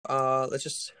I'm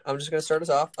just gonna start us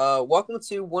off. Welcome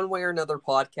to One Way or Another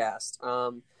podcast.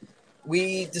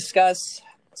 We discuss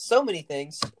so many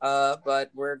things,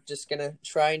 but we're just gonna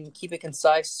try and keep it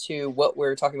concise to what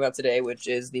we're talking about today, which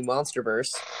is the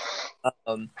MonsterVerse,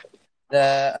 um,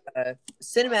 the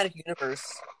cinematic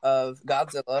universe of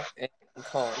Godzilla and King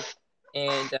Kong,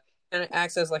 and kind of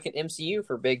acts as like an MCU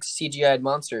for big CGI'd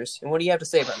monsters. And what do you have to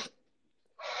say about it?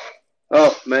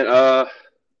 Oh man,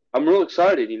 I'm real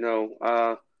excited.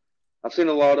 I've seen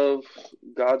a lot of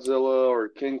Godzilla or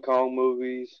King Kong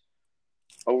movies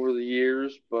over the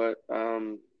years, but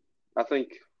I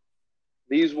think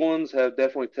these ones have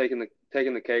definitely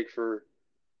taken the cake for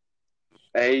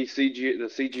the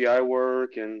CGI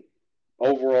work and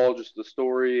overall just the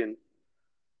story and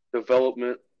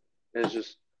development is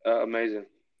just amazing.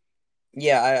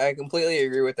 Yeah, I completely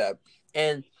agree with that,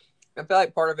 and I feel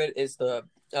like part of it is the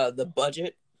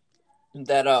budget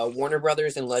that Warner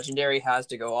Brothers and Legendary has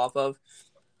to go off of.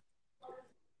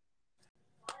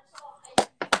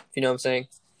 If you know what I'm saying?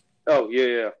 Oh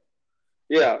yeah.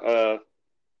 I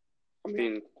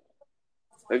mean,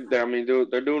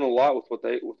 they're doing a lot with what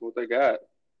they got,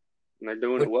 and they're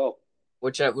doing it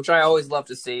Which well. which I always love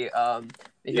to see.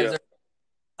 Because Yeah.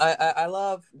 I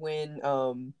love when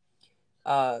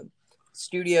uh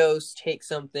studios take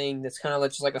something that's kind of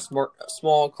like just like a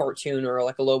small cartoon or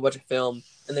like a low budget film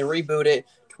and then reboot it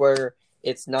to where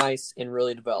it's nice and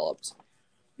really developed.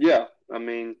 Yeah, I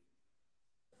mean,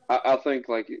 I think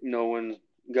when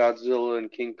Godzilla and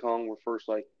King Kong were first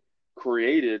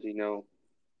created,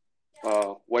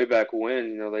 way back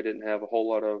when, they didn't have a whole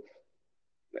lot of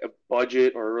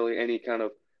budget or really any kind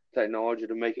of technology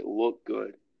to make it look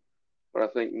good. But I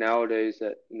think nowadays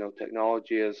that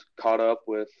technology has caught up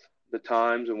with the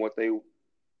times and what they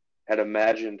had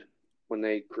imagined when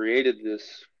they created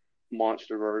this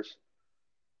MonsterVerse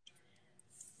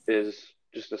is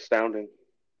just astounding.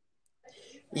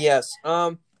 Yes.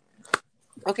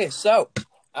 Okay, so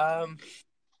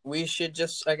we should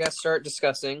just I guess start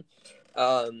discussing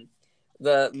um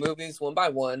the movies one by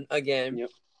one again. Yep.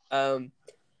 Um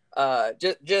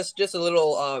just a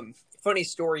little funny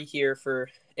story here for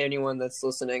anyone that's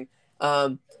listening.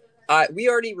 We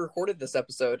already recorded this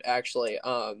episode actually.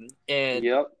 And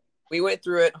Yep. we went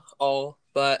through it all,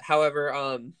 but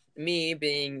however, me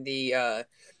being the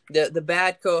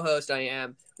bad co-host I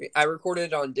am, I recorded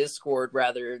it on Discord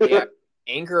rather the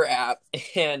Anchor app,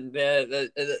 and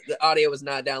the audio was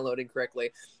not downloading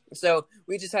correctly. So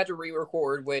we just had to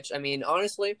re-record, which I mean,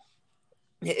 honestly,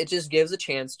 it just gives a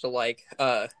chance to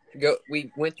go.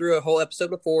 We went through a whole episode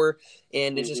before,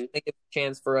 and it just gives a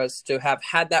chance for us to have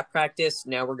had that practice.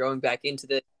 Now we're going back into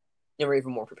this, and we're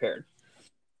even more prepared.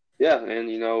 Yeah, and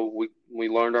we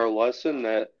learned our lesson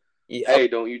that Yep. hey,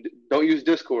 don't use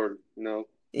Discord.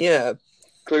 Yeah.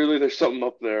 Clearly there's something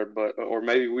up there, but or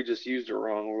maybe we just used it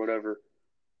wrong or whatever.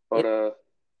 Yeah.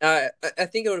 But I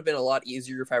think it would have been a lot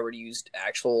easier if I were to use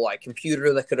actual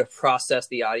computer that could have processed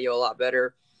the audio a lot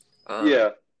better. yeah,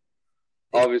 It's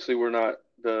obviously we're not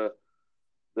the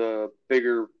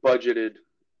bigger budgeted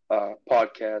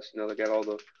podcast. They got all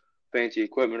the fancy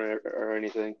equipment or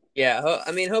anything. Yeah.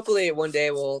 I mean, hopefully one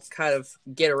day we'll kind of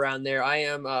get around there.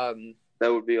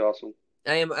 That would be awesome.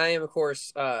 I am, of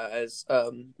course, as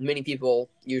many people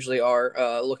usually are,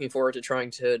 looking forward to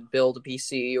trying to build a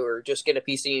PC or just get a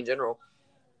PC in general.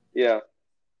 Yeah,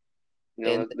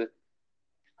 And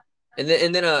that,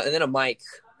 and then a mic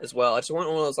as well. I just want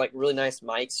one of those really nice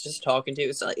mics just talking to.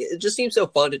 It just seems so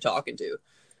fun to talking to.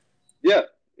 yeah.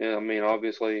 I mean,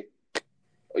 obviously,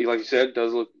 like you said, it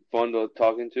does look fun to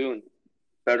talking to and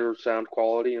better sound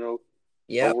quality.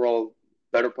 Yeah, Overall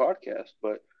better podcast.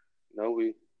 But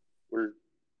we're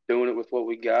doing it with what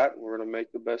we got. And we're gonna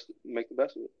make the best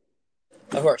of it.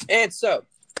 of course. And so,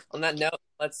 on that note,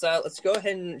 let's go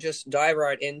ahead and just dive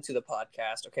right into the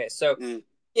podcast. Okay, so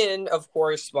begin, of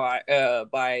course,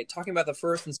 by talking about the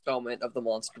first installment of the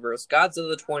MonsterVerse,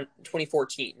 Godzilla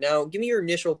 2014. Now, give me your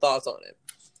initial thoughts on it.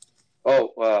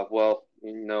 Oh, well,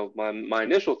 my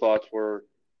initial thoughts were,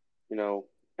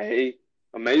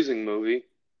 amazing movie.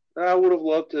 I would have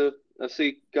loved to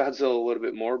see Godzilla a little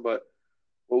bit more, but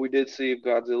what we did see of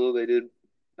Godzilla, they did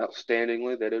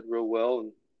outstandingly. They did real well,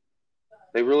 and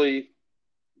they really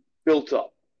built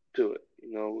up to it.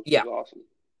 Which Yeah, was awesome.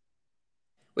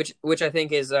 which I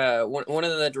think is one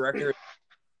of the directors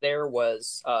there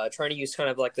was trying to use kind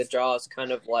of like the Jaws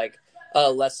kind of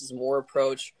less is more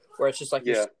approach, where it's just like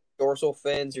your Yeah. dorsal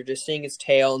fins, you're just seeing its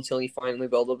tail until you finally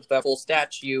build up that full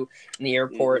statue in the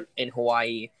airport in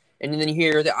Hawaii. And then you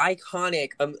hear the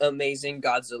iconic, amazing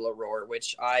Godzilla roar,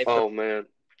 which Oh man.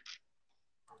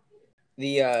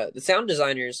 the sound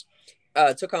designers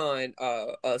took on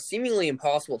a seemingly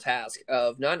impossible task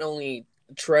of not only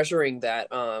treasuring that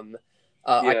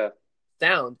Yeah.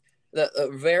 sound, the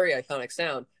very iconic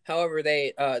sound. However,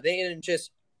 they didn't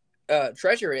just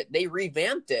treasure it; they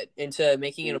revamped it into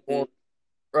making it a Hmm.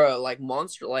 more like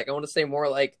monster. Like I want to say more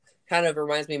like kind of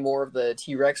reminds me more of the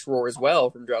T Rex roar as well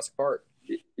from Jurassic Park.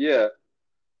 Yeah.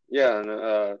 Yeah. And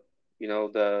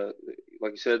the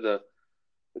like you said, the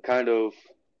kind of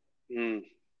mm,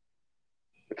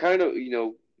 the kind of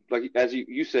like as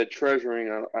you said, treasuring.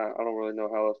 I don't really know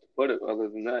how else to put it other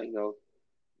than that.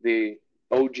 The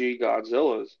OG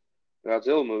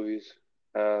Godzilla movies,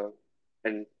 uh,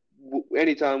 and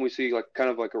anytime we see like kind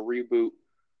of like a reboot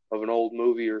of an old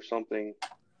movie or something,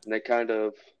 and they kind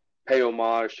of pay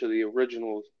homage to the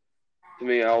originals, to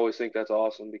me, I always think that's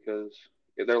awesome because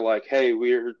they're like, hey,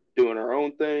 we're doing our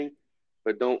own thing,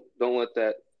 but don't let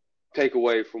that take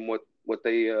away from what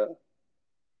they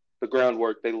the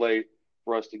groundwork they laid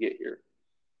for us to get here.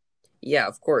 Yeah,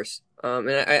 of course.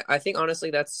 And I think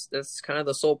honestly that's kind of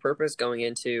the sole purpose going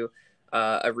into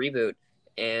a reboot.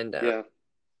 And Yeah,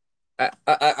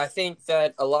 I think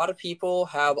that a lot of people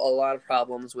have a lot of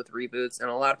problems with reboots, and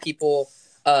a lot of people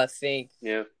think,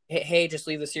 yeah, hey, just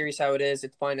leave the series how it is.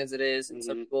 It's fine as it is. And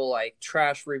some hmm people like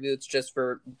trash reboots just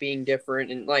for being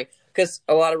different, and like because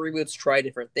a lot of reboots try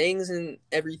different things and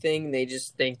everything. They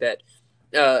just think that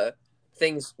uh,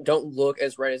 things don't look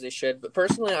as right as they should. But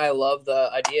personally, I love the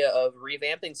idea of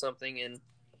revamping something, and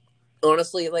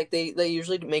honestly, like they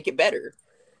usually make it better.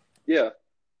 yeah.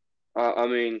 I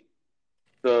mean,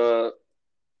 the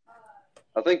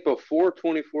I think before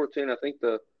 2014, I think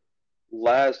the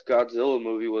last Godzilla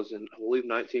movie was in, I believe,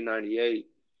 1998.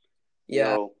 You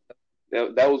Yeah,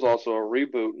 know, that was also a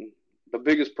reboot, and the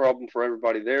biggest problem for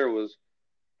everybody there was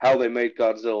how they made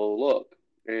Godzilla look,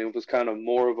 and it was kind of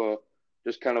more of a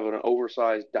just kind of an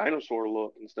oversized dinosaur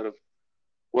look instead of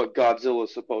what Godzilla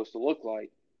is supposed to look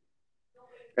like.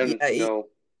 And yeah.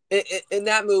 In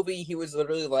that movie, he was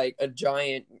literally like a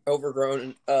giant,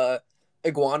 overgrown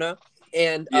iguana.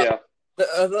 And yeah,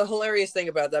 the hilarious thing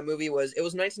about that movie was it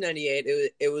was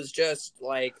 1998. It was just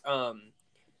like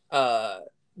uh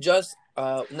just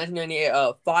 1998,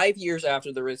 5 years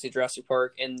after the release of Jurassic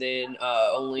Park, and then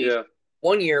only yeah,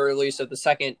 1 year release of the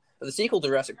sequel to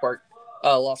Jurassic Park,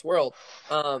 Lost World.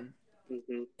 Um,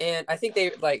 hmm and I think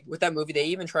they like with that movie they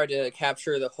even tried to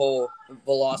capture the whole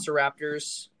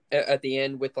Velociraptors at the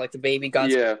end with like the baby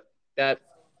Godzilla yeah. that.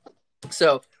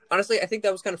 So honestly, I think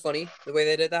that was kind of funny the way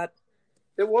they did that.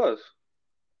 It was.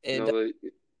 You And know,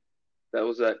 that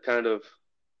was that kind of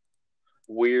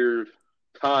weird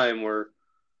time where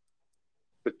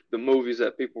the movies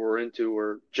that people were into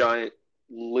were giant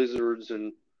lizards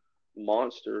and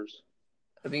monsters.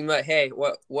 I mean, but hey,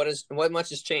 what much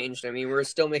has changed? I mean, we're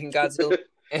still making Godzilla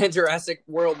and Jurassic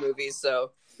World movies,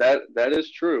 so. That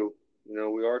is true.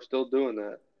 We are still doing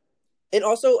that. And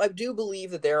also, I do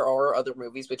believe that there are other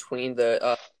movies between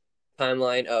the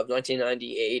timeline of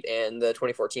 1998 and the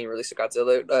 2014 release of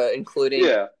Godzilla, including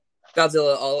Yeah,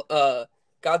 Godzilla,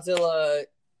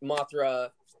 Mothra,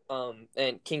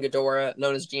 and King Ghidorah,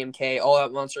 known as GMK, All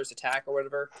Out Monsters Attack or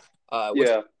whatever, uh, which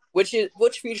yeah.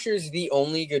 which features the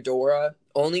only Ghidorah,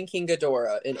 only King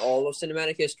Ghidorah in all of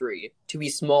cinematic history to be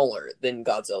smaller than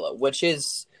Godzilla, which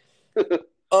is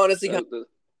honestly kind of, The,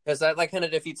 because that like kind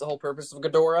of defeats the whole purpose of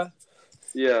Ghidorah.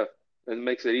 yeah, and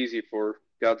makes it easy for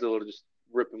Godzilla to just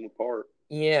rip him apart.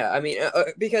 Yeah, I mean,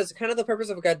 because kind of the purpose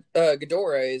of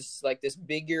Ghidorah is like this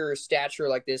bigger stature,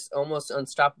 like this almost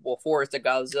unstoppable force that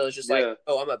Godzilla is just like, Yeah.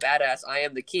 oh, I'm a badass, I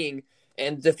am the king,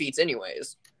 and defeats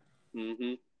anyways.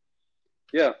 hmm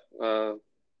Yeah.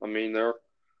 I mean, there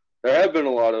have been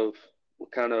a lot of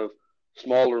kind of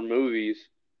smaller movies,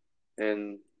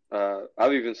 and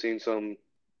I've even seen some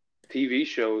TV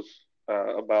shows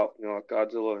about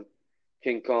Godzilla and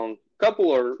King Kong. A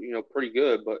couple are pretty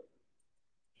good, but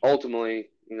ultimately,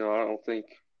 I don't think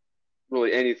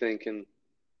really anything can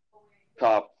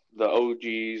top the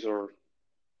OGs or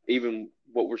even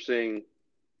what we're seeing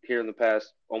here in the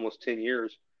past almost 10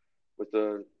 years with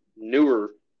the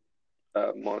newer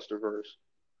MonsterVerse.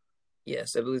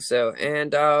 Yes, I believe so.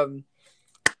 And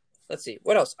let's see,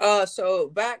 what else? So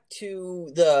back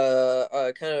to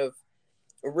the kind of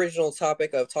original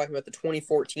topic of talking about the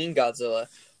 2014 Godzilla.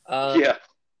 Um, Yeah,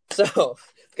 so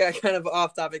got kind of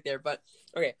off topic there, but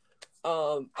okay.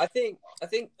 I think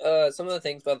some of the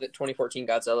things about the 2014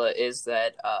 Godzilla is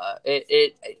that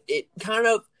it kind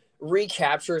of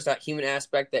recaptures that human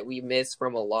aspect that we miss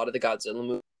from a lot of the Godzilla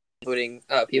movies, including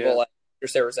people yeah, like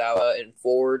Serizawa and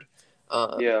Ford.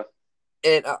 Um, yeah,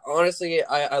 and honestly,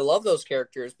 I love those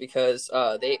characters because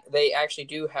they actually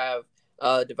do have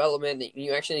development.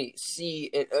 You actually see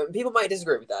it, people might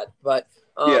disagree with that, but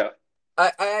Yeah.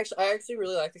 I actually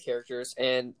really like the characters,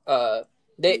 and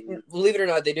they, believe it or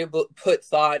not, they do put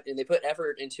thought and they put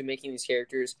effort into making these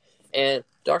characters. And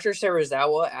Dr.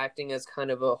 Serizawa acting as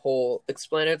kind of a whole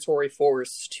explanatory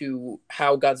force to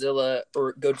how Godzilla,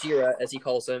 or Gojira as he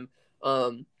calls him,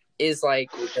 is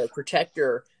like a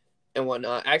protector and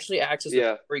whatnot, actually acts as a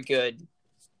Yeah. very good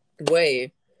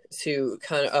way to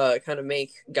kind of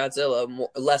make Godzilla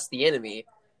less the enemy.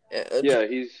 Yeah,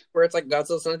 he's Where it's like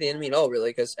Godzilla's not the enemy at all,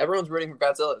 really, because everyone's rooting for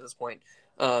Godzilla at this point.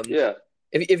 yeah.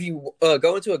 If you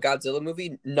go into a Godzilla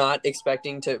movie not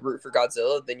expecting to root for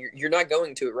Godzilla, then you're not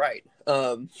going to it right.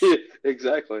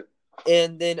 Exactly.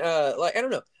 And then like, I don't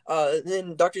know.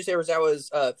 Then Dr. Serizawa's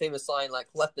famous line, like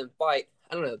 "Let them fight."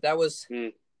 I don't know. That was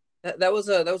Mm. that was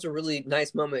a really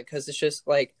nice moment, because it's just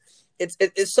like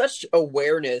it's such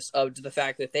awareness of the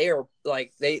fact that they are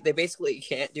like they basically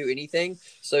can't do anything.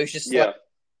 So it's just like,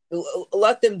 Yeah.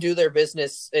 let them do their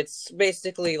business. It's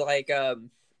basically like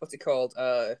what's it called?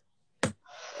 I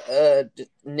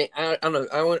don't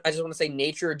know. I just want to say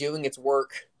nature doing its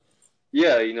work.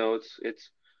 Yeah, it's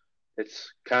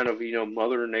kind of,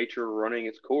 Mother Nature running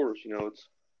its course. It's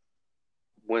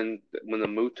when the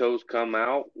Mutos come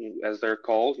out, as they're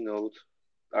called, it's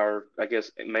our, I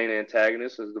guess, main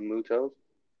antagonist is the Mutos.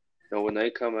 When they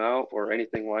come out or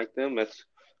anything like them, it's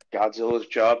Godzilla's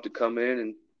job to come in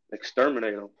and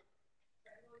exterminate them.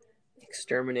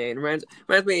 Exterminate reminds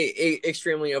me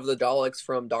extremely of the Daleks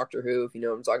from Doctor Who, if you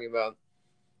know what I'm talking about.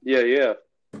 Yeah.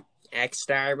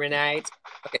 Exterminate.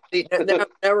 Okay, see, now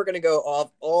we're gonna go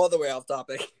off all the way off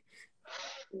topic.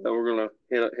 So we're gonna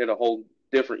hit a whole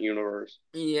different universe.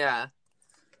 Yeah,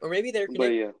 or maybe they're But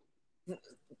connected. yeah,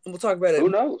 We'll talk about it who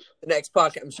in knows? the next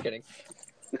podcast. I'm just kidding.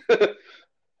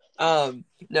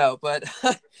 No, but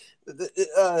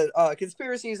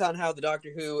conspiracies on how the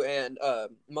Doctor Who and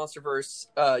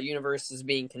MonsterVerse universe is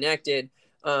being connected.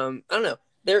 I don't know.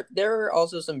 There are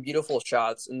also some beautiful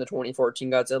shots in the 2014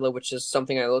 Godzilla, which is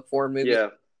something I look for in movies.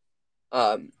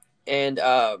 Yeah. And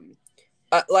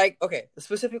like, okay,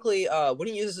 specifically when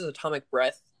he uses atomic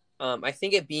breath, I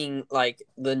think it being like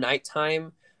the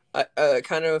nighttime,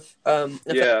 kind of effect,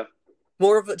 Yeah.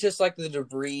 more of just like the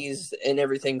debris and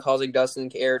everything causing dust in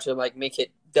the air to like make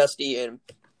it dusty and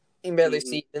you can barely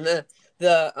see. And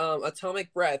the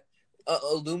atomic breath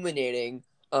illuminating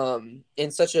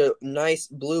in such a nice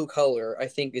blue color, I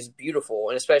think is beautiful.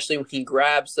 And especially when he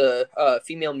grabs the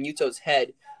female Muto's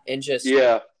head and just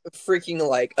Yeah. freaking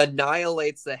like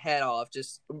annihilates the head off,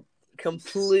 just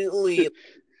completely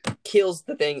kills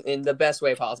the thing in the best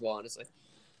way possible, honestly.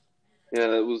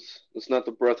 Yeah, it's not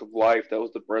the breath of life, that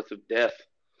was the breath of death.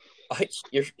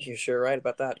 You're sure right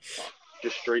about that.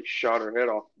 Just straight shot her head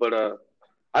off. But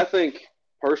I think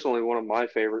personally one of my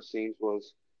favorite scenes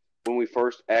was when we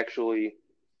first actually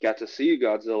got to see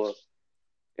Godzilla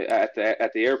at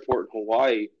the airport in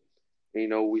Hawaii.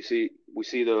 We see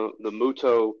the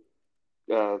Muto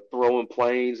throwing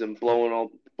planes and blowing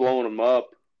them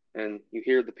up, and you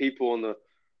hear the people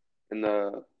in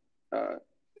the uh,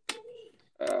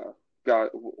 God,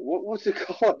 what's it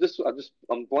called?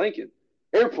 I'm blanking.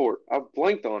 Airport. I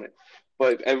blanked on it.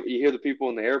 But you hear the people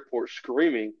in the airport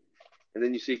screaming, and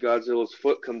then you see Godzilla's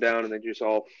foot come down, and they just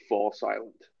all fall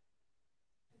silent.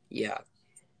 Yeah,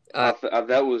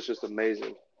 that was just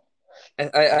amazing.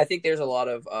 I think there's a lot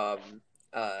of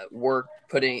work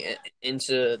putting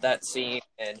into that scene,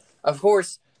 and of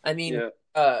course, I mean,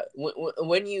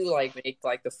 when you like make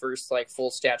like the first like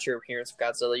full stature appearance of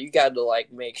Godzilla, you got to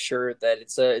like make sure that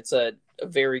it's a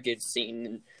very good scene.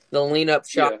 And the lean up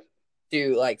shot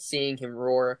to like seeing him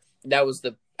roar, that was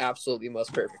the absolutely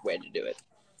most perfect way to do it.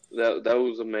 That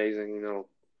was amazing.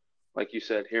 Like you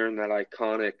said, hearing that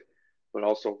iconic but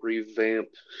also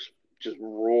revamped just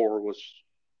roar was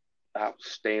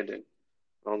outstanding.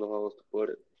 I don't know how else to put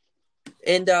it.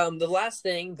 And the last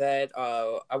thing that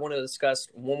I want to discuss,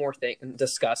 one more thing,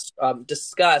 discuss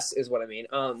is what I mean.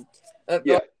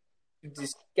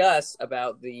 Discuss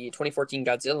about the 2014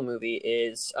 Godzilla movie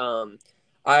is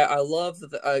I love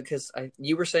because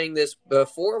you were saying this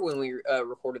before when we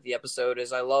recorded the episode,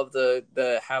 is I love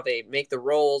the how they make the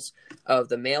roles of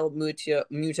the male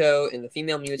Muto and the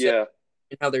female Muto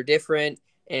and how they're different,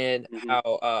 and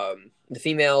how the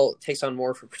female takes on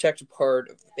more of a protective part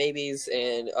of the babies,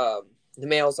 and the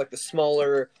male's like the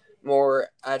smaller, more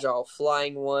agile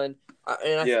flying one.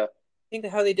 And I think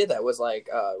that how they did that was like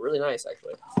really nice,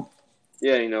 actually.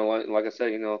 Yeah, like I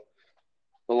said, a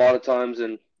lot of times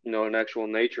in actual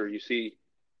nature, you see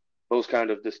those kind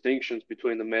of distinctions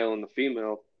between the male and the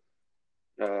female.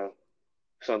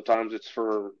 Sometimes it's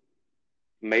for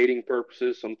mating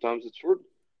purposes. Sometimes it's for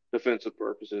defensive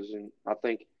purposes. And I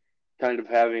think kind of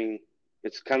having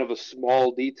it's kind of a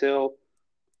small detail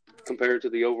compared to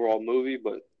the overall movie,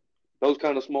 but those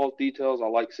kind of small details I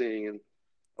like seeing in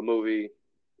a movie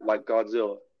like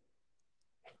Godzilla.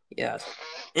 Yes.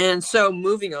 And so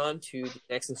moving on to the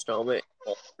next installment,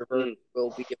 River Mm.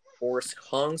 will be, of course,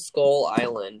 Kong Skull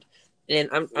Island. And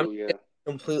I'm Yeah. gonna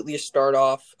completely start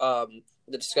off the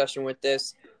discussion with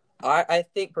this. I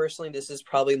think personally this is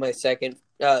probably my second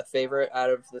favorite out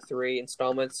of the three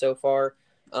installments so far.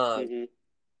 Mm-hmm.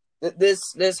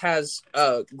 This has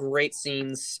great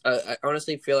scenes. I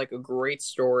honestly feel like a great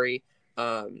story.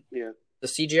 Yeah. The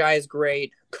CGI is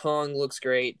great. Kong looks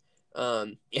great.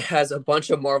 It has a bunch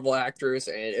of Marvel actors,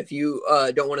 and if you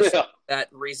don't want to see that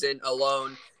reason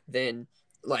alone, then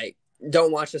like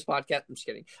don't watch this podcast. I'm just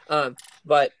kidding.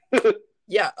 But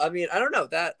yeah, I mean, I don't know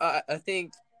that I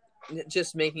think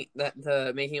just making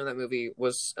the making of that movie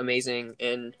was amazing,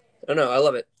 and I don't know, I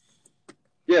love it.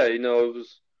 Yeah, it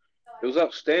was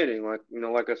outstanding.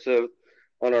 Like I said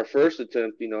on our first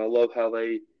attempt, I love how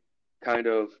they kind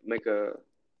of make a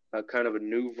kind of a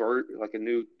new like a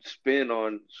new spin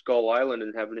on Skull Island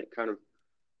and having it kind of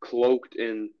cloaked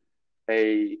in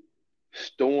a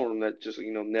storm that just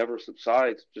never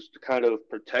subsides, just to kind of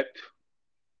protect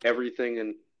everything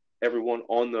and everyone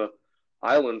on the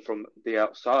island from the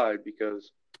outside.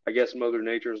 Because I guess Mother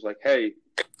Nature is like, hey,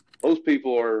 those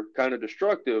people are kind of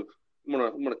destructive.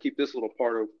 I'm gonna keep this little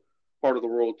part of the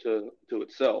world to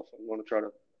itself. I'm gonna try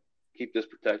to keep this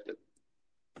protected.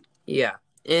 Yeah,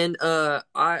 and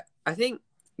I think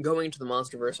going to the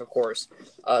MonsterVerse, of course,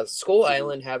 Skull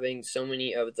Island having so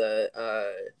many of the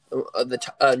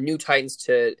new Titans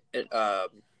to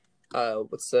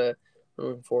what's the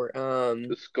for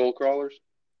The skull crawlers.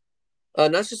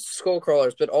 not just skull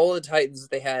crawlers, but all the Titans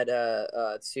they had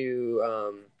like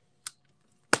to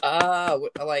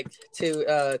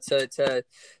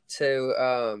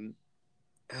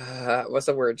what's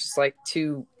the word? Just like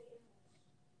to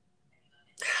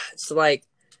like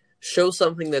show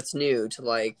something that's new to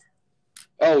like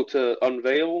to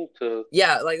unveil to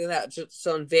like that, just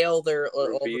to unveil their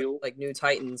all the, like new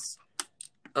Titans,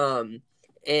 and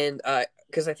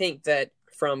because I think that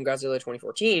from Godzilla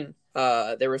 2014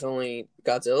 there was only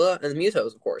Godzilla and the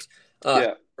Mutos, of course.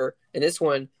 Yeah. In this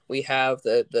one we have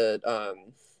the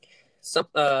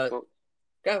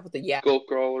with the yak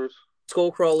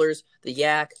skull crawlers, the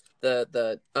yak,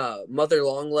 the mother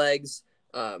long legs.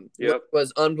 Which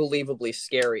was unbelievably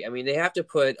scary. I mean, they have to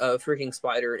put a freaking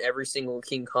spider in every single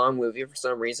King Kong movie for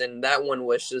some reason. That one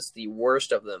was just the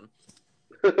worst of them.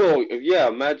 Oh yeah,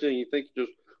 imagine you think you're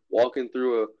just walking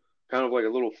through a kind of like a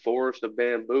little forest of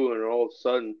bamboo, and all of a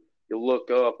sudden you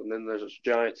look up, and then there's this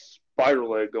giant spider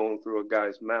leg going through a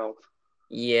guy's mouth.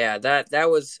 Yeah, that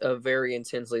was a very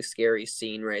intensely scary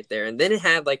scene right there. And then it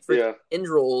had like freaking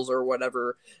tendrils or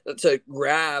whatever to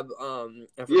grab one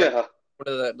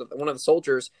of the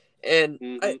soldiers, and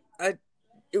I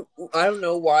don't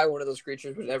know why one of those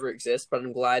creatures would ever exist, but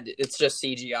I'm glad it's just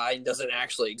CGI and doesn't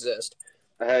actually exist.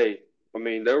 Hey, I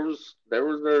mean there was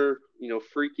their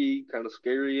freaky kind of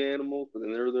scary animals, but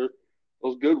then there were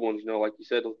those good ones, like you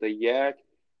said, the yak,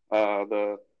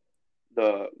 the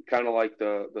kind of like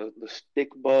the stick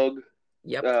bug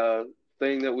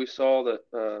thing that we saw that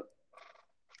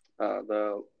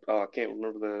I can't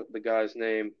remember the guy's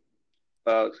name.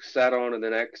 Sat on and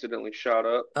then accidentally shot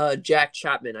up. Jack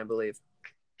Chapman, I believe.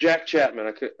 Jack Chapman.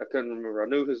 I couldn't remember. I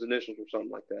knew his initials or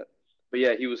something like that. But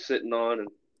yeah, he was sitting on, and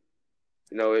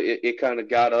it kind of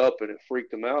got up and it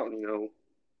freaked him out. And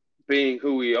being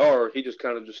who we are, he just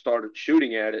kind of just started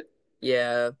shooting at it.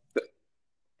 Yeah.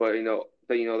 But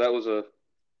that was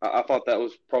I thought that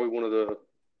was probably one of the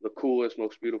coolest,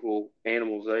 most beautiful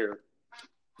animals there.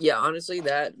 Yeah, honestly,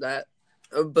 that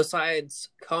besides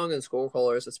Kong and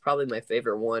Skullcrawlers, it's probably my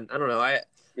favorite one. I don't know. I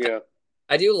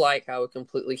do like how it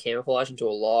completely camouflaged into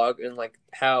a log, and like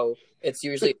how it's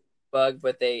usually a bug,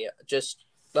 but they just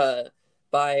by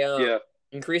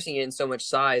increasing it in so much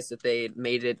size that they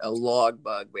made it a log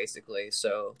bug basically.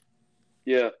 So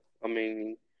yeah, I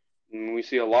mean, we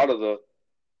see a lot of the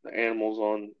animals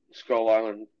on Skull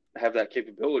Island have that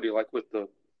capability, like with the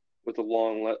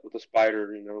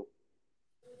spider,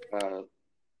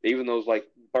 even those like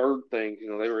bird things,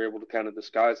 they were able to kind of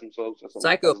disguise themselves as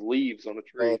leaves on a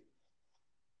tree.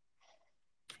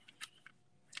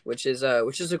 Which is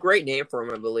a great name for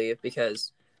them, I believe,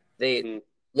 because they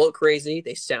look crazy,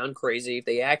 they sound crazy,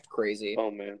 they act crazy.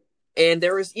 Oh man! And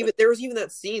there was even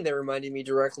that scene that reminded me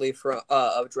directly from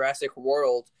of Jurassic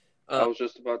World. I was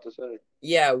just about to say.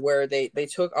 Yeah, where they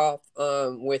took off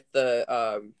with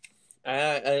the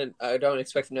I don't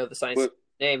expect to know the science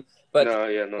name, but No,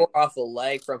 yeah, no, tore off a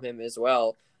leg from him as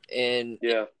well, and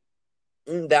yeah,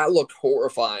 that looked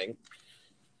horrifying.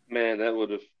 man, that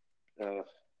would have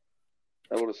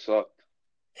sucked.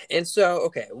 And so,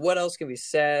 okay, what else can be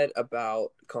said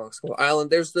about Kong Skull Island?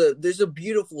 There's the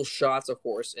beautiful shots, of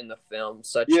course, in the film,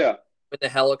 such Yeah, when the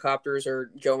helicopters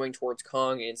are going towards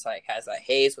Kong, and it's like has that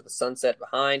haze with the sunset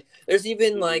behind. There's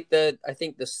even hmm like I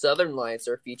think the Southern Lights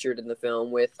are featured in the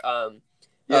film with uh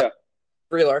yeah,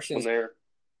 Brie on Larson's, there.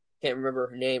 can't remember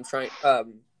her name, trying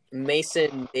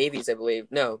Mason Davies, I believe.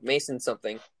 No, Mason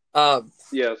something. Um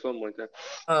Yeah, something like that.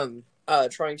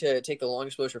 trying to take the long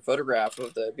exposure photograph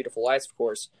of the beautiful lights, of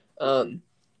course. hmm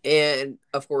And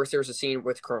of course, there's a scene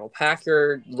with Colonel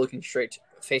Packard looking straight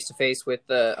face to face with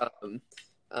the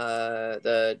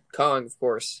Kong, of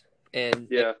course, and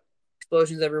Yeah,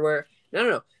 explosions everywhere.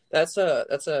 No. That's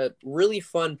a really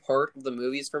fun part of the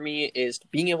movies for me is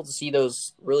being able to see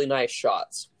those really nice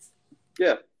shots.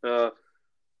 yeah. Uh,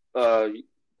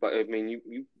 but I mean,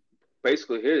 you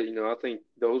basically hit it. I think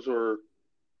those were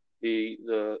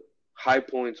the high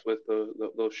points with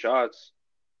those shots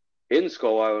in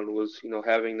Skull Island was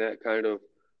having that kind of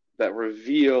that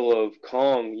reveal of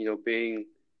Kong, being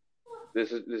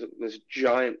this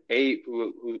giant ape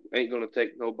who ain't gonna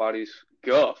take nobody's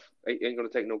guff, ain't gonna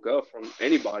take no guff from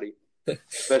anybody,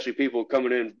 especially people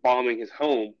coming in bombing his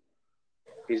home.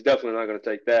 He's definitely not gonna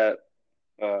take that.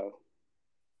 Uh,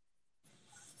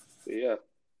 yeah,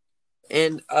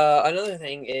 And another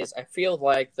thing is, I feel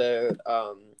like the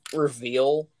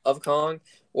reveal of Kong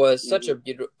was such hmm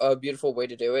a beautiful way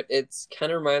to do it. It's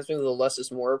kind of reminds me of the less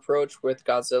is more approach with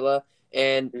Godzilla.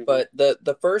 And hmm but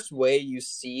the first way you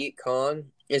see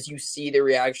Kong is you see the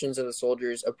reactions of the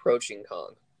soldiers approaching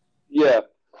Kong. yeah,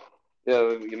 yeah.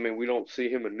 I mean, we don't see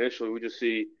him initially. We just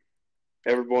see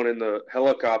everyone in the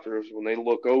helicopters when they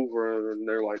look over and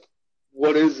they're like,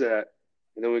 "What is that?"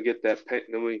 And then we get that.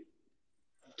 Then we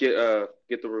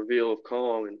get the reveal of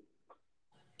Kong,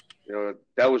 and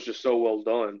that was just so well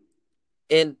done.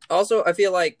 And also, I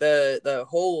feel like the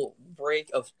whole break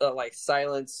of like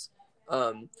silence,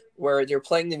 where they're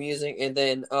playing the music, and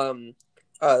then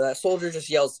that soldier just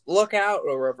yells "Look out!"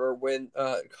 or whatever when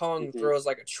Kong hmm throws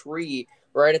like a tree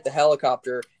right at the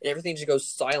helicopter, and everything just goes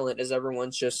silent as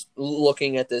everyone's just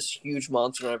looking at this huge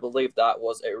monster. And I believe that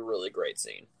was a really great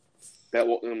scene. I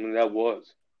mean, that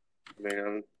was.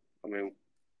 Man, I mean,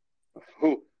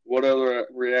 what other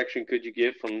reaction could you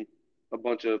get from a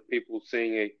bunch of people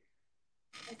seeing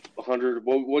a hundred?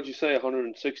 What'd you say?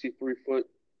 163-foot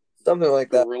Something like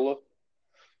that. gorilla?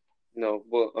 No,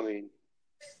 well, I mean,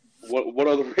 what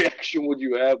other reaction would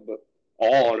you have but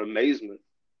awe and amazement?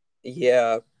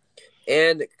 Yeah,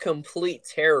 and complete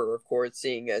terror, of course,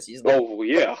 seeing as he's Oh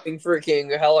yeah.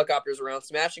 freaking helicopters around,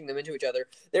 smashing them into each other.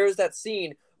 There was that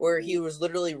scene where he Mhm. was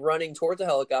literally running towards the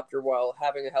helicopter while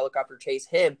having a helicopter chase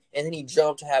him, and then he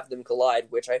jumped to have them collide,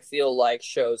 which I feel like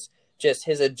shows just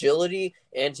his agility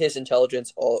and his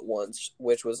intelligence all at once,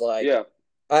 which was like, Yeah,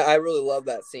 I really love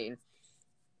that scene.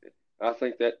 I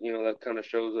think that that kind of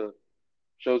shows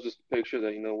us the picture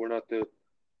that we're not the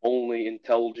only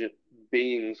intelligent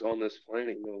beings on this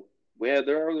planet.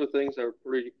 There are other things that are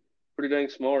pretty dang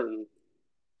smart, and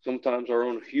sometimes our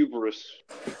own hubris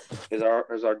is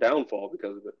our downfall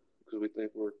because of it, because we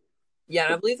think we're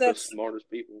Yeah, and the smartest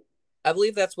people. I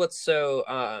believe that's what's so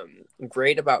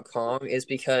great about Kong is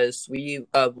because we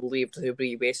believe to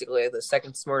be basically the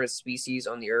second smartest species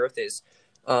on the earth is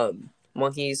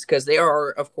monkeys, because they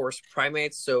are, of course,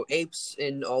 primates. So apes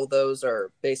and all those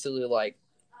are basically like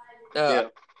Yeah.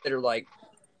 that are like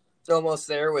almost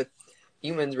there with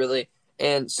humans, really.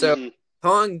 And so hmm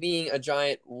Kong being a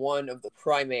giant one of the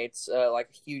primates, like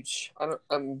a huge, I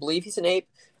believe he's an ape,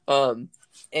 um,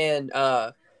 and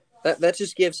that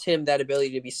just gives him that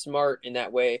ability to be smart in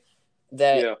that way.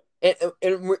 That Yeah.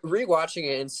 and rewatching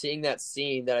it and seeing that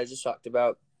scene that I just talked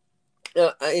about,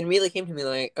 it immediately came to me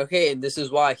like, okay, and this is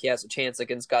why he has a chance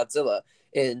against Godzilla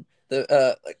in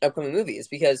the upcoming movies,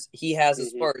 because he has the hmm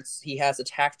smarts, he has a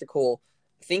tactical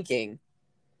thinking,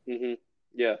 hmm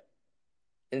Yeah.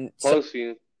 and so Plus,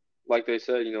 like they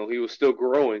said, he was still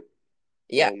growing.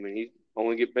 yeah, I mean, he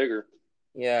only get bigger.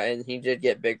 yeah, and he did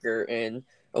get bigger. And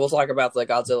we'll talk about the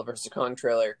Godzilla versus Kong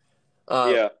trailer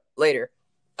um, Yeah. later.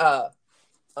 Uh,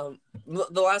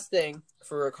 the last thing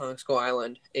for Kong Skull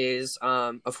Island is,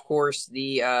 of course,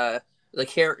 the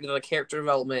character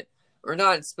development, or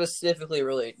not specifically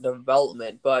really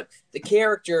development, but the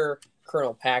character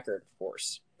Colonel Packard, of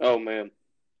course. Oh man.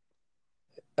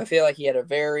 I feel like he had a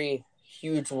very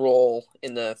huge role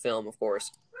in the film, of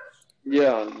course.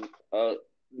 Yeah.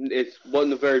 It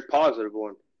wasn't a very positive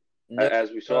one, No,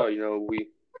 as we saw. We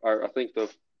are. I think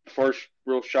first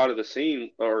real shot of the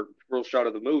scene or real shot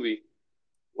of the movie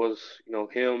was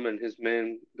him and his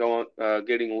men going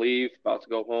getting leave, about to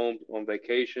go home on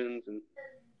vacations and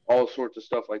all sorts of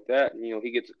stuff like that. And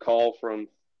he gets a call from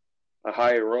a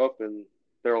higher up, and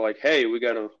they're like, "Hey, we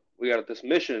got this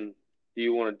mission. Do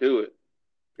you want to do it?"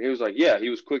 And he was like, "Yeah." He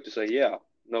was quick to say, "Yeah,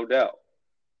 no doubt."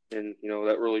 And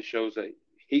that really shows that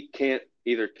he can't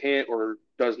or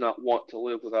does not want to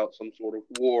live without some sort of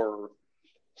war or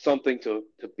something to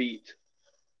beat.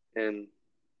 And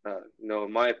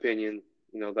in my opinion,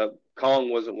 that Kong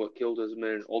wasn't what killed his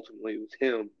men. Ultimately, it was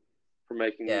him for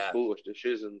making these Yeah. foolish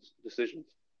decisions.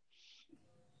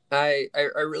 I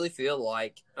really feel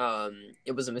like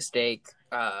it was a mistake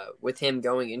with him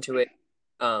going into it,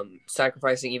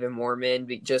 sacrificing even more men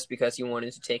just because he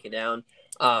wanted to take it down.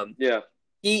 Yeah,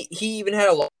 He even had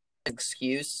a lot of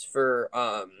excuse for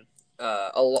a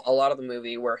lot of the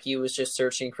movie where he was just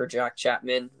searching for Jack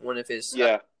Chapman, one of his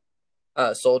yeah,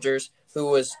 soldiers, who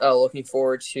was looking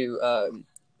forward to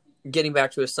getting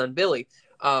back to his son Billy,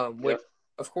 yeah, which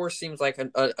of course seems like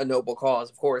a noble cause.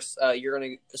 Of course, you're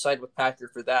going to side with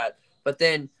Packard for that. But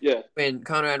then yeah, when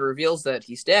Conrad reveals that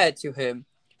he's dead to him,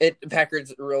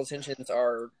 Packard's real intentions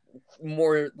are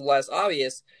more or less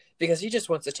obvious because he just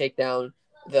wants to take down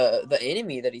the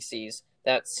enemy that he sees.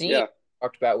 That scene yeah,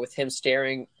 talked about with him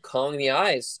staring Kong in the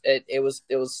eyes, it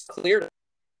was clear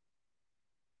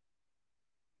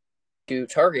to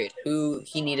target who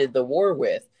he needed the war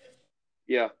with.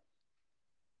 yeah.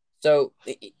 So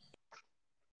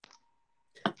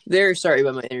very sorry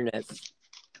about my internet.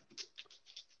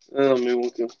 I mean,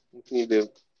 what can you do?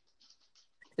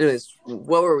 Anyways,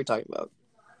 what were we talking about?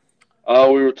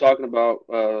 We were talking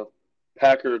about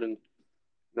Packard and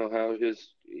how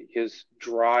his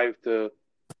drive to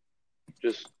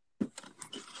just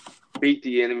beat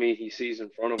the enemy he sees in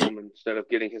front of him instead of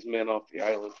getting his men off the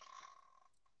island.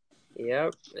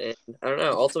 Yeah, and I don't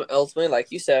know. Ultimately,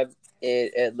 like you said,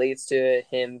 it leads to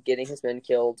him getting his men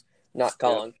killed, not Yeah,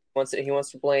 Kong. He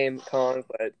wants to blame Kong,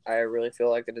 but I really feel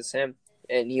like it is him,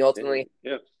 and he ultimately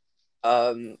yeah,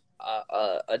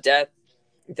 a death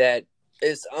that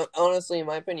is honestly, in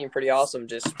my opinion, pretty awesome.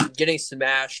 Just getting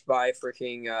smashed by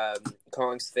freaking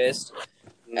Kong's fist,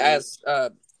 mm-hmm. as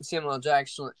Samuel L.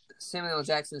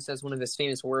 Jackson says one of his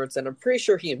famous words, and I'm pretty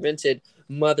sure he invented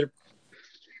 "mother."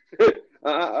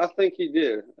 I think he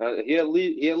did. He at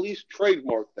least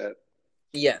trademarked that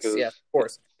Yes, because yes, of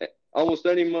course. almost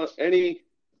any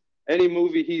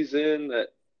movie he's in that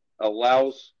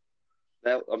allows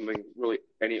that. I mean, really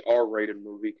any R-rated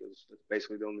movie because it's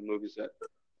basically the only movies that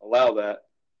allow that.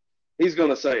 He's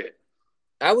gonna say it.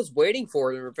 I was waiting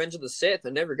for it in Revenge of the Sith. I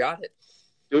never got it.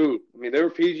 Dude, I mean, they were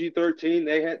PG-13.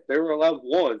 They were allowed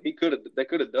one. They could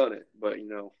have done it, but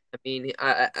I mean,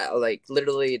 I like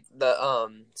literally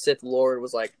the Sith Lord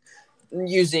was like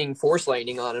using Force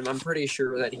lightning on him. I'm pretty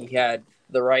sure that he had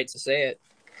the right to say it.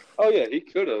 oh yeah, he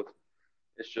could have.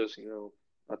 It's just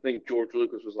I think George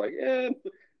Lucas was like,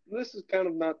 this is kind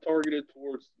of not targeted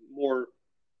towards more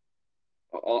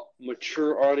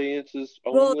mature audiences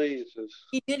Well, only. It's just,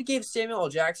 he did give Samuel L.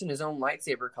 Jackson his own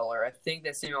lightsaber color. I think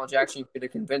that Samuel L. Jackson could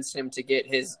have convinced him to get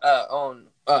his own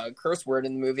curse word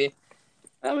in the movie.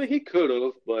 I mean, he could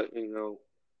have, but we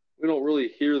don't really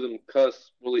hear them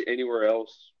cuss really anywhere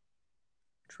else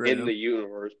in True. the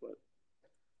universe.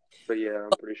 But yeah, I'm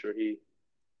pretty sure he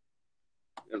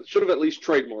should have at least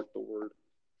trademarked the word.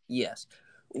 Yes.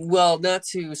 Well, not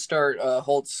to start a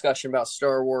whole discussion about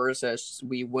Star Wars, as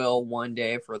we will one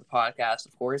day for the podcast,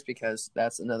 of course, because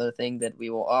that's another thing that we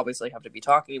will obviously have to be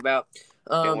talking about.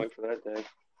 Can't wait for that day.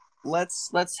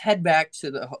 Let's head back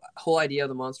to the whole idea of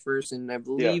the Monsterverse, and I Yeah,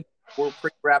 believe we're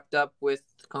pretty wrapped up with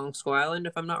Kong Skull Island,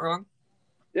 if I'm not wrong.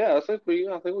 yeah. I think we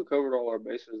covered all our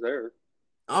bases there.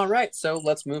 All right, so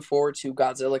let's move forward to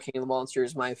Godzilla King of the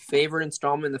Monsters, my favorite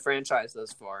installment in the franchise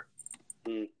thus far.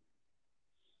 Mm.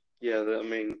 Yeah, I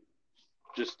mean,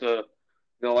 just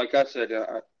like I said,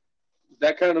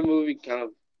 that kind of movie, kind of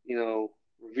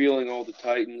revealing all the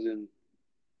Titans and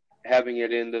having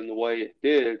it end in the way it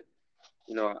did.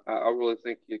 I really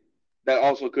think that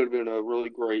also could have been a really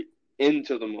great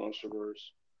into the MonsterVerse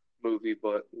movie,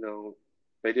 but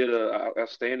they did a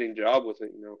outstanding job with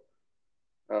it.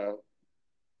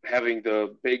 Having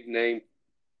the big name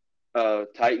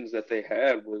Titans that they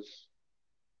had was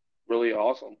really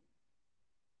awesome.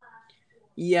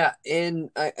 Yeah, and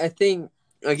I think,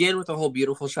 again, with the whole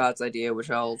beautiful shots idea,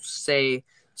 which I'll say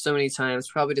so many times,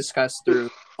 probably discussed through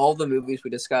all the movies we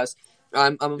discussed,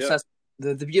 I'm Yeah, obsessed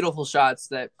with the beautiful shots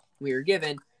that we were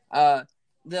given. The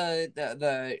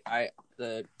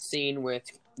scene with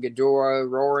Ghidorah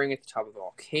roaring at the top of the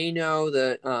volcano,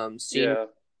 the scene yeah,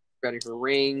 spreading her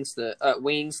wings,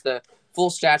 the full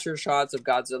stature shots of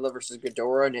Godzilla versus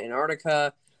Ghidorah in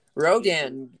Antarctica,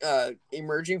 Rodan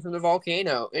emerging from the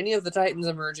volcano, any of the Titans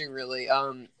emerging really.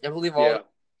 I believe all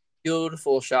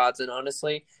beautiful shots, and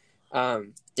honestly,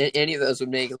 any of those would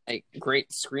make like great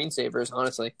screensavers.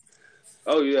 Honestly.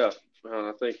 Oh yeah,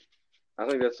 I think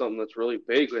that's something that's really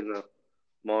big in the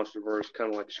MonsterVerse,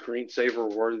 kind of like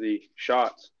screensaver worthy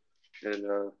shots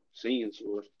and scenes.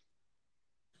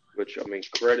 Which I mean,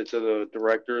 credit to the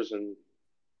directors and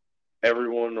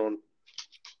everyone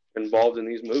involved in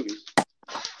these movies.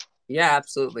 Yeah,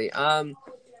 absolutely.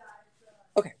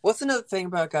 Okay, what's another thing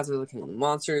about Godzilla King of the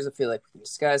Monsters? I feel like we can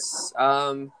discuss.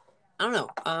 I don't know.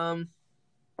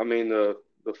 I mean the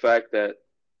fact that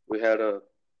we had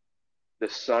the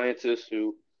scientist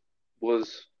who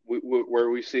was where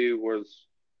we see was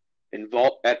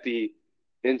involved at the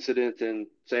incident in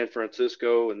San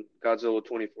Francisco and Godzilla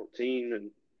 2014,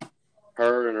 and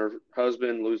her and her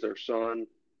husband lose their son,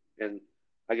 and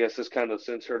I guess this kind of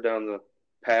sends her down the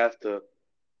path to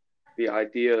the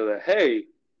idea that, hey,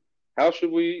 how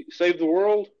should we save the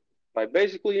world? By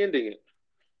basically ending it,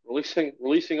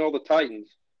 releasing all the Titans.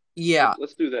 Yeah,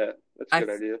 let's do that. That's a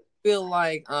good idea. I feel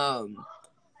like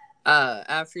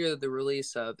after the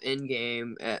release of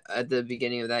Endgame at the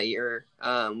beginning of that year,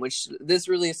 which this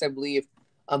released, I believe,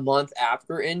 a month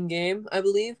after Endgame, I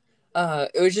believe.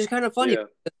 It was just kind of funny. Yeah.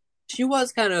 She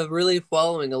was kind of really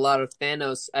following a lot of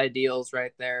Thanos ideals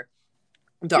right there.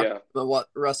 Talking about what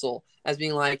Russell as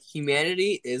being like,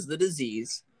 humanity is the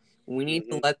disease. We need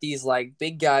to let these like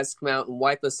big guys come out and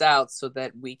wipe us out so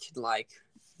that we can like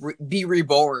be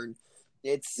reborn.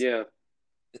 It's I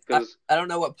don't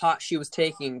know what pot she was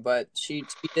taking, but she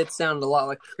did sound a lot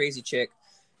like a crazy chick.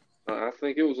 I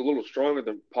think it was a little stronger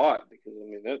than pot, because I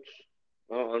mean that's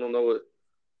I don't know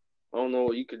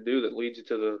what you could do that leads you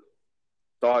to the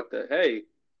thought that, hey,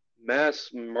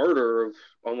 mass murder of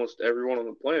almost everyone on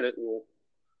the planet will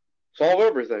solve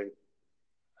everything.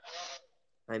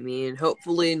 I mean,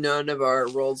 hopefully none of our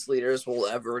world's leaders will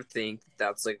ever think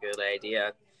that's a good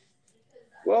idea.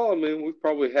 Well, I mean, we've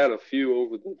probably had a few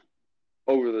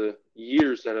over the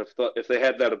years that have thought, if they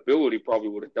had that ability, probably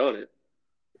would have done it.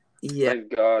 Yeah.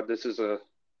 Thank God this is a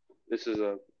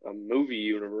movie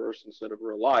universe instead of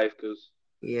real life, because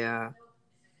that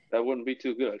wouldn't be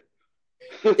too good.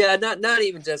 Yeah, not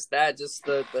even just that, just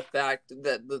the fact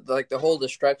that the whole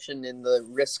destruction and the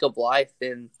risk of life,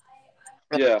 and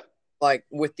like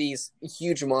with these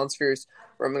huge monsters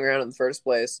roaming around in the first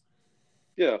place.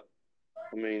 Yeah,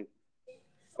 I mean,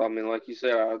 like you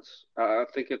said, I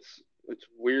think it's a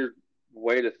weird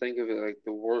way to think of it. Like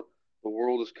the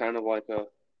world is kind of like a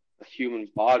human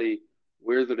body.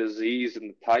 We're the disease, and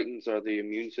the Titans are the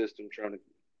immune system trying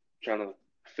to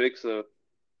fix a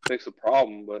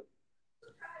problem. But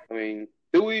I mean,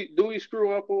 do we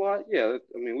screw up a lot? Yeah,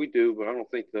 I mean we do, but I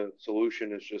don't think the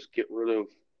solution is just get rid of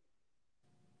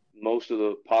most of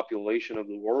the population of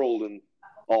the world and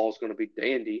all is going to be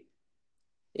dandy.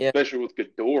 Yeah, especially with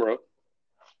Ghidorah.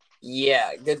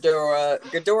 Yeah,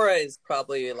 Ghidorah is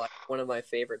probably like one of my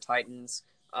favorite Titans.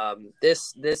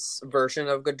 This version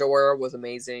of Ghidorah was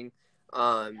amazing.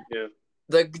 The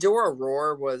Ghidorah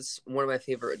roar was one of my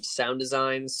favorite sound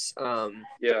designs. I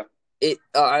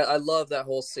love that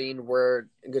whole scene where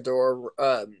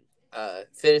Ghidorah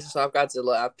finishes off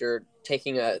Godzilla after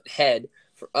taking a head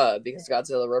because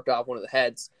Godzilla ripped off one of the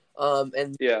heads.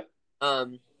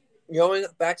 Going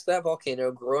back to that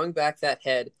volcano, growing back that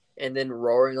head, and then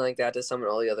roaring like that to summon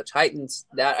all the other Titans.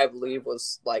 That, I believe,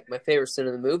 was like my favorite scene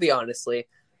in the movie, honestly.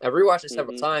 I've rewatched it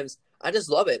several times. I just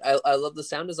love it. I love the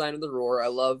sound design of the roar. I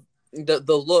love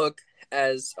the look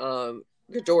as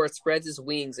Ghidorah spreads his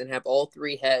wings and have all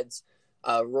three heads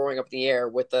roaring up in the air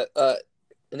with the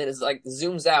and then it's like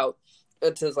zooms out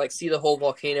to like see the whole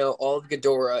volcano, all of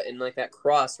Ghidorah, and like that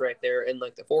cross right there in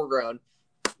like the foreground.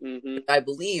 I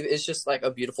believe it's just like a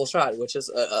beautiful shot, which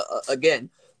is again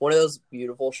one of those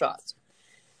beautiful shots.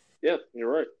 Yeah,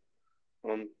 you're right.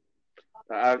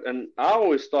 I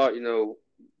always thought,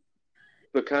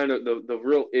 the kind of the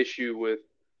real issue with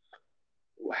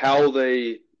how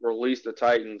they released the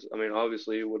Titans. I mean,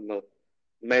 obviously it wouldn't have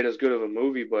made as good of a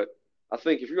movie, but I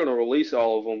think if you're going to release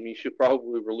all of them, you should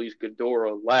probably release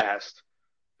Ghidorah last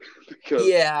because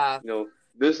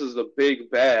this is a big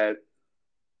bad,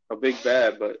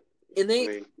 but I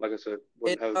mean, like I said,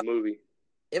 wouldn't have a movie.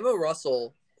 Emma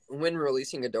Russell, when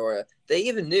releasing Ghidorah, they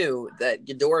even knew that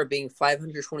Ghidorah being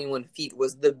 521 feet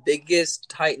was the biggest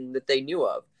Titan that they knew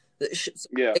of.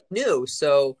 They knew.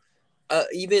 So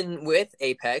even with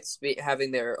Apex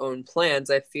having their own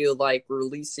plans, I feel like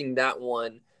releasing that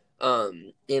one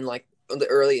in like the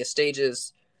earliest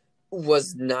stages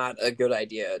was not a good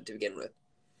idea to begin with.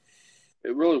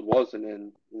 It really wasn't,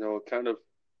 and it kind of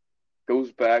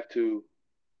goes back to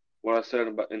what I said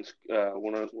about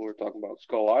when we were talking about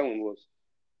Skull Island was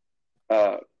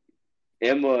uh,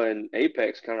 Emma and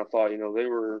Apex kind of thought they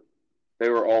were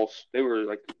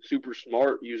like super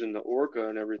smart using the Orca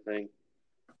and everything,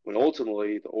 when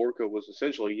ultimately the Orca was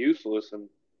essentially useless, and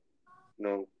you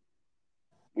know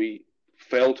we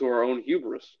fell to our own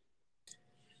hubris.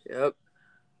 Yep.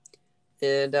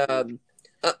 And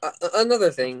another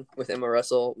thing with Emma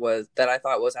Russell was that I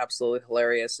thought was absolutely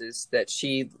hilarious is that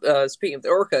she, speaking of the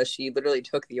Orca, she literally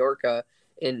took the Orca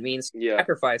and means to Yeah,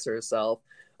 sacrifice herself.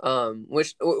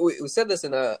 Which we said this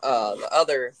in the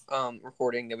other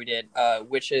recording that we did,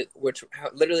 which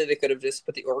literally they could have just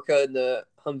put the Orca in the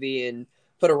Humvee and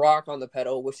put a rock on the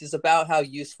pedal, which is about how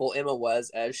useful Emma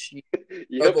was as she drove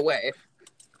yep, away.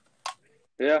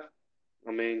 yeah.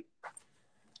 I mean,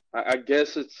 I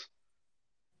guess it's.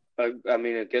 I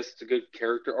guess it's a good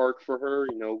character arc for her.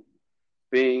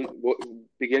 Being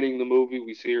beginning the movie,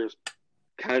 we see her as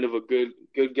kind of a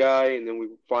good guy, and then we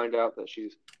find out that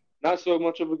she's not so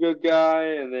much of a good guy,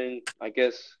 and then I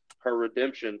guess her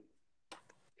redemption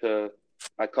to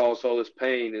I caused all this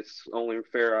pain. It's only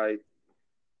fair I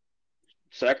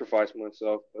sacrifice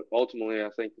myself, but ultimately, I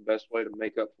think the best way to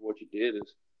make up for what you did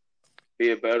is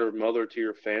be a better mother to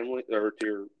your family or to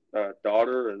your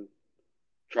daughter, and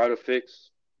try to fix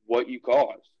what you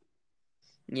caused.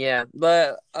 Yeah,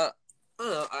 but I don't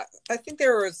know. I think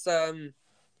there was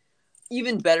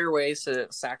even better ways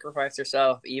to sacrifice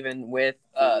yourself, even with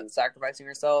sacrificing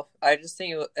herself. I just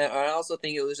think, I also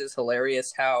think it was just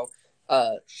hilarious how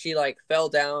she like fell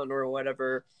down or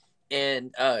whatever,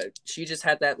 and she just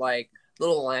had that like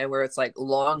little line where it's like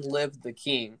 "Long live the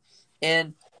king,"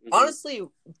 and Mm-hmm. honestly,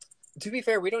 to be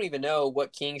fair, we don't even know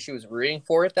what king she was rooting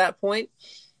for at that point.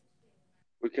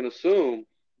 We can assume,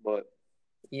 but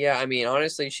Yeah, I mean,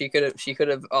 honestly, she could have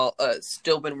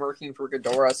still been working for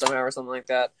Ghidorah somehow or something like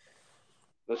that.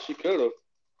 she could have.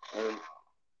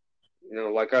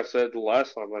 And like I said the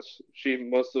last time, she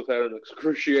must have had an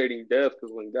excruciating death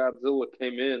because when Godzilla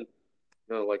came in,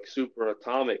 like super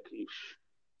atomic,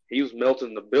 he was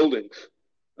melting the buildings.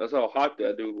 That's how hot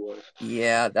that dude was.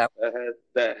 Yeah, that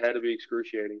That had to be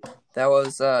excruciating. that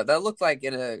was that looked like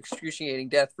an excruciating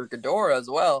death for Ghidorah as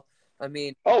well. I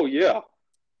mean, Oh yeah,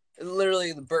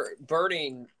 literally the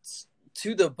burning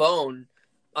to the bone.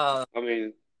 Uh, I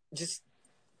mean, just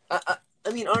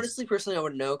I mean, honestly, personally, I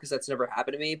wouldn't know because that's never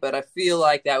happened to me. But I feel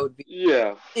like that would be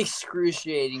yeah.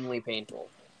 excruciatingly painful.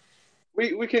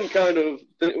 We can kind of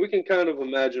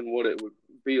imagine what it would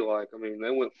be like. I mean, they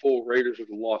went full Raiders of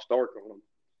the Lost Ark on them.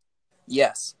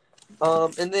 Yes.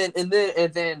 And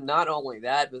then not only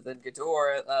that, but then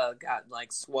Ghidorah got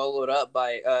like swallowed up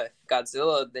by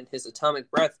Godzilla. Then his atomic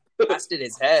breath blasted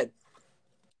his head.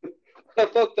 I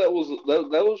thought that was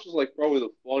just like probably the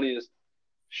funniest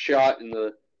shot in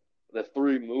the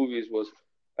three movies was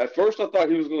at first I thought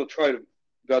he was going to try to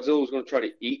Godzilla was going to try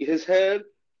to eat his head,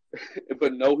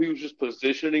 but no, he was just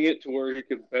positioning it to where he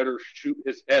could better shoot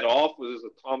his head off with his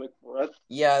atomic breath.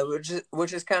 Yeah,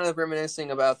 which is kind of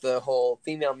reminiscing about the whole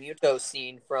female Muto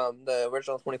scene from the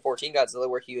original 2014 Godzilla,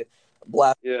 where he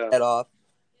blasted Yeah, his head off.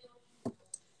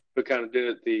 but kind of did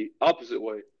it the opposite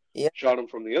way. Yeah, Shot him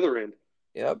from the other end.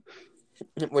 yep.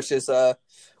 Which is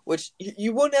which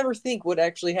you would never think would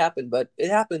actually happen, but it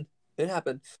happened. It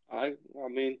happened. I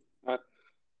mean,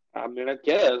 I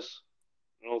guess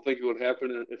I don't think it would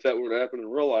happen if that were to happen in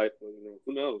real life, but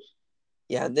who knows?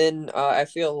 Yeah, and then I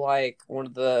feel like one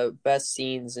of the best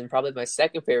scenes, and probably my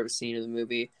second favorite scene of the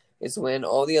movie, is when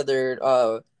all the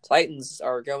other Titans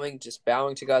are going, just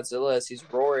bowing to Godzilla as he's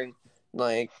roaring,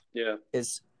 like, Yeah,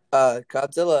 is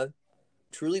Godzilla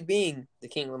truly being the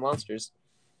king of the monsters?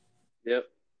 yep.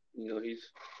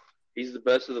 He's the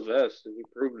best of the best, and he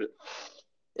proved it.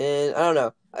 And I don't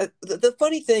know. The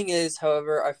funny thing is,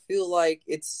 however, I feel like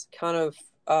it's kind of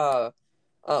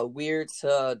weird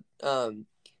to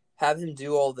have him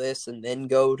do all this and then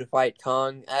go to fight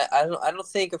Kong. I don't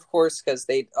think, of course, because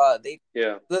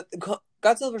Yeah, the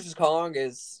Godzilla versus Kong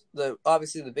is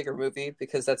obviously the bigger movie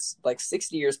because that's like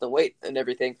 60 years in the wait and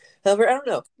everything. However, I don't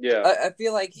know. yeah, I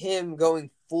feel like him going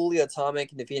fully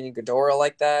atomic and defeating Ghidorah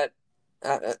like that,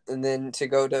 and then to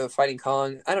go to fighting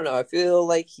Kong. I don't know. I feel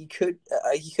like he could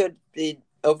be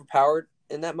overpowered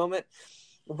in that moment,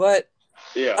 but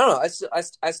yeah, I don't know.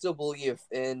 I still believe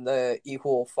in the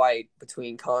equal fight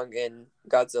between Kong and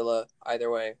Godzilla either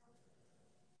way.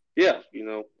 yeah.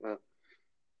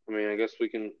 I guess we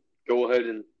can go ahead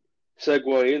and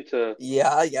segue into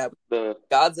Yeah, yeah. the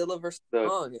Godzilla versus the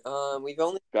Kong. We've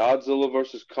only Godzilla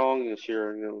versus Kong this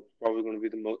year. It's probably going to be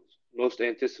the most most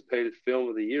anticipated film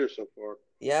of the year so far.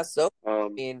 Yeah, so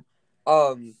Um, mean,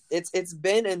 it's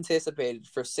been anticipated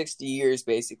for 60 years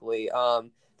basically.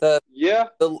 The yeah,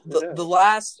 the it the, the has.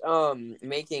 last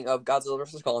making of Godzilla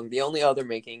versus Kong, the only other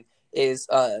making is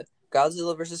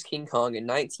Godzilla versus King Kong in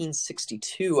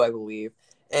 1962, I believe.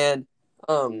 And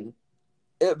Mm,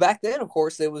 um back then, of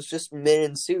course, it was just men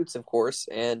in suits, of course,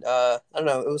 and I don't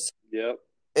know, it was yep.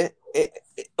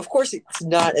 of course it's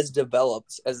not as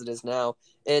developed as it is now,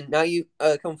 and now you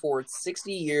come forward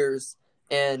 60 years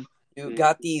and you Mm,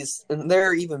 got these, and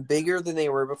they're even bigger than they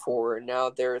were before, and now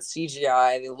they're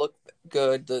CGI, they look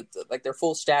good, like their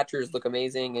full statures look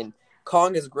amazing, and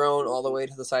Kong has grown all the mhm. way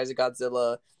to the size of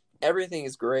Godzilla. Everything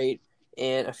is great,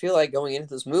 and I feel like going into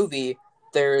this movie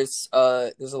there's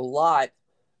a lot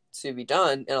to be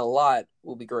done, and a lot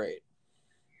will be great.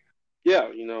 Yeah,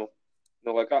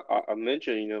 like I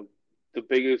mentioned, the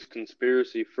biggest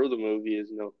conspiracy for the movie is,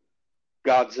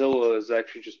 Godzilla is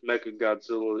actually just Mecha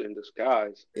Godzilla in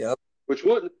disguise, Yep. which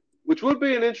would which would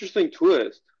be an interesting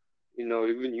twist.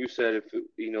 Even you said if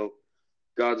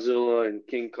Godzilla and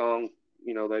King Kong,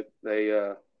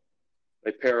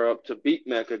 they pair up to beat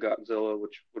Mecha Godzilla,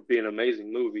 which would be an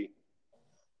amazing movie.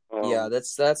 Yeah, Um,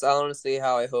 that's honestly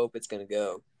how I hope it's gonna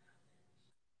go.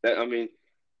 that I mean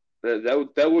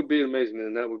that would be amazing,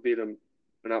 and that would be an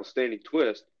outstanding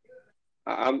twist.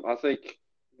 I think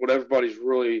what everybody's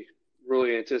really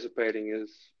anticipating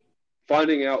is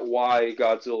finding out why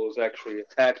Godzilla is actually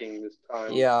attacking this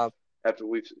time Yeah, after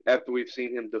we've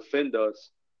seen him defend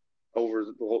us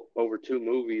over two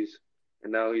movies,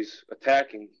 and now he's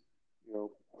attacking.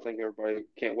 I think everybody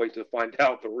can't wait to find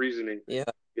out the reasoning yeah.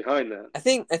 behind that. I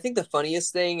think the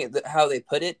funniest thing how they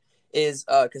put it is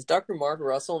because Dr. Mark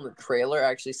Russell in the trailer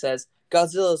actually says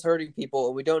Godzilla is hurting people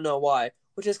and we don't know why,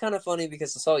 which is kind of funny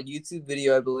because I saw a YouTube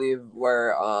video I believe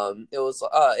where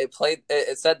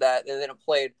it said that, and then it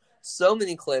played so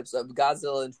many clips of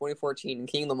Godzilla in 2014 and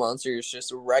King of the Monsters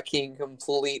just wrecking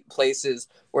complete places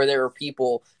where there were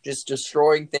people just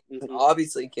destroying things and Hmm.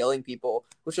 obviously killing people,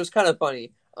 which was kind of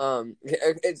funny.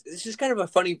 It's just kind of a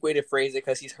funny way to phrase it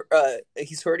because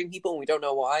he's hurting people and we don't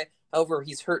know why. However,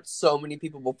 he's hurt so many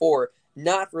people before,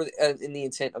 not for in the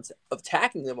intent of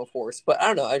attacking them, of course. But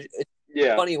I don't know. It's a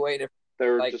Yeah, funny way to,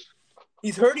 they're like, just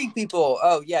he's hurting people.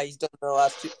 Oh yeah, he's done the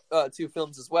last two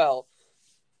films as well.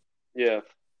 yeah.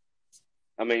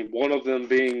 I mean, one of them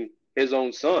being his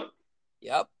own son.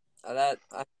 Yep. That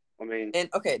I mean, and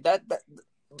okay, that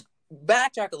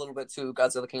backtrack a little bit to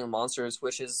Godzilla King of Monsters,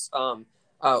 which is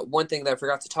one thing that I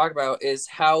forgot to talk about is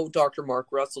how Dr. Mark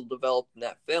Russell developed in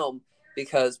that film,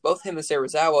 because both him and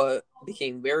Serizawa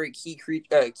became very key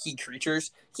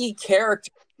creatures, key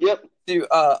characters yep. to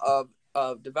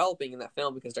of developing in that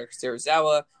film, because Dr.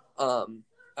 Serizawa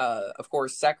of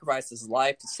course sacrificed his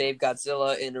life to save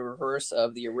Godzilla in the reverse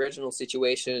of the original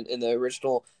situation in the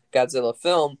original Godzilla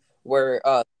film where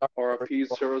R.I.P.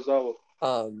 Serizawa.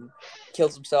 um,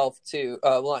 killed himself to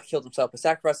well, not killed himself, but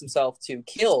sacrificed himself to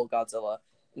kill Godzilla.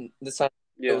 This time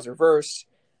it Yeah. was reversed,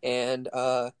 and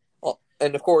of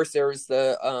course there was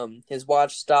the his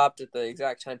watch stopped at the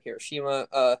exact time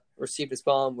Hiroshima received its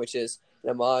bomb, which is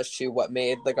an homage to what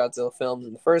made the Godzilla films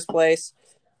in the first place.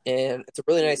 And it's a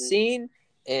really nice Hmm. scene,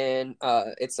 and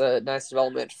it's a nice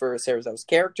development for Serizawa's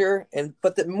character, and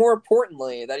more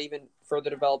importantly, that even further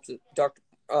developed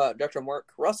Dr.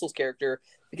 Mark Russell's character,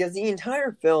 because the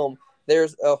entire film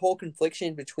there's a whole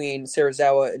confliction between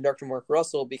Serizawa and Dr. Mark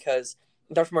Russell, because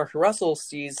Dr. Mark Russell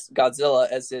sees Godzilla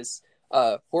as this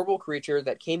horrible creature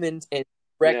that came in and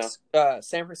Yeah. wrecked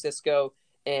San Francisco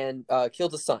and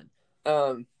killed his son.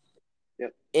 Um,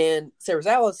 Yep. and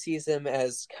Serizawa sees him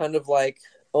as kind of like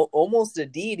almost a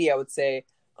deity, I would say,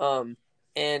 and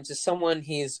just someone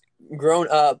he's grown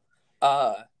up,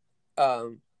 uh,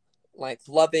 um, like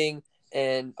loving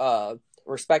and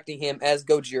respecting him as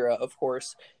Gojira, of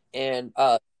course, and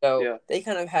so Yeah. they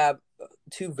kind of have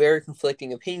two very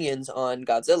conflicting opinions on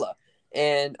Godzilla.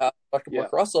 And Dr. Yeah.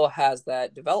 Mark Russell has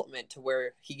that development to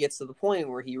where he gets to the point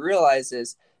where he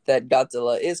realizes that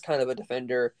Godzilla is kind of a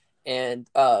defender, and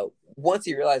once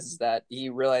he realizes that, he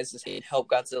realizes he can help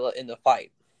Godzilla in the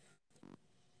fight.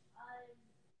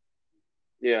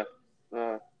 Yeah.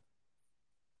 Uh,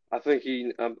 I think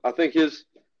his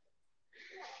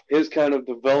kind of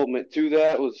development to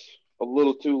that was a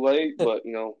little too late, but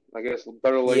I guess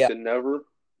better late Yeah, than never.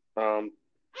 Um,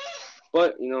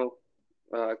 but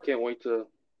I can't wait to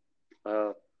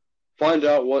uh, find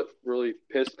out what really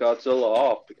pissed Godzilla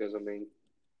off, because I mean,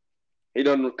 he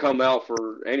doesn't come out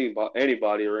for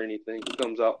anybody or anything. He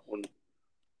comes out when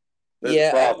there's a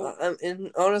yeah, problem.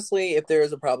 and honestly, if there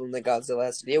is a problem that Godzilla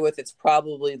has to deal with, it's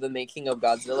probably the making of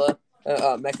Godzilla.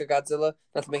 Mechagodzilla,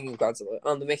 not the making of Godzilla,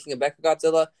 the making of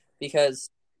Mechagodzilla, because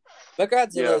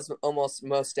Mechagodzilla is almost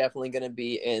most definitely going to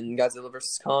be in Godzilla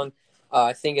vs Kong.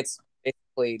 I think it's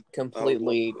basically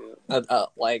completely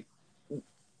like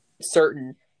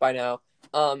certain by now.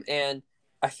 And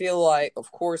I feel like,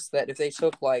 of course, that if they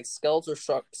took like skeletal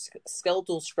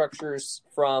structures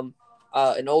from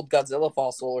an old Godzilla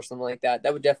fossil or something like that,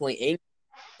 that would definitely aim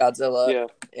Godzilla. Yeah.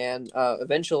 And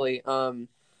eventually, him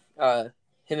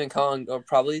and Kong will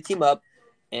probably team up,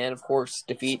 and of course,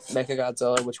 defeat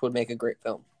Mechagodzilla, which would make a great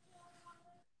film.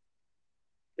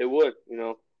 It would,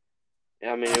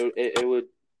 I mean, it would.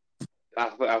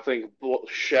 I think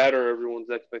shatter everyone's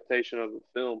expectation of the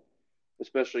film,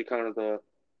 especially kind of the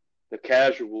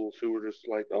casuals who were just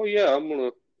like, "Oh yeah, I'm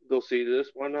gonna go see this.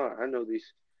 Why not? I know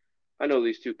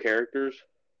these two characters."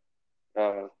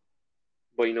 But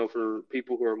for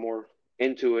people who are more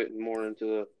into it and more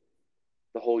into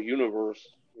the whole universe,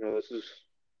 this is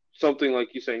something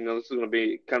like you saying, this is going to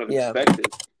be kind of expected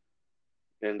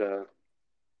and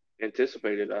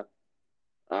anticipated.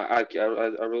 I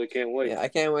really can't wait. Yeah, I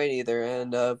can't wait either.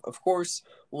 And of course,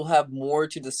 we'll have more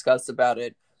to discuss about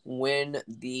it when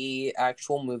the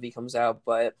actual movie comes out.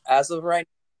 But as of right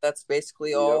now, that's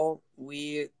basically all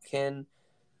we can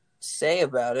say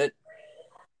about it.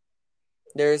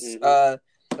 There's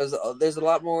there's a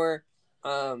lot more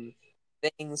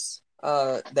things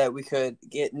that we could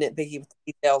get nitpicky with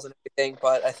the details and everything,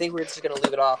 but I think we're just gonna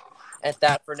leave it off at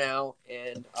that for now,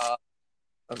 and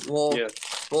we'll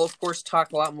of course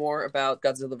talk a lot more about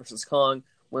Godzilla vs Kong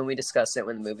when we discuss it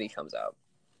when the movie comes out.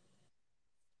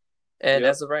 And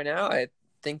as of right now, I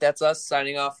think that's us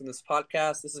signing off from this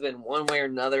podcast. This has been One Way or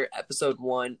Another, episode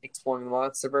 1, Exploring the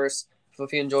Monsterverse.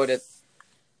 Hope you enjoyed it.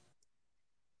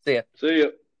 See ya. See ya.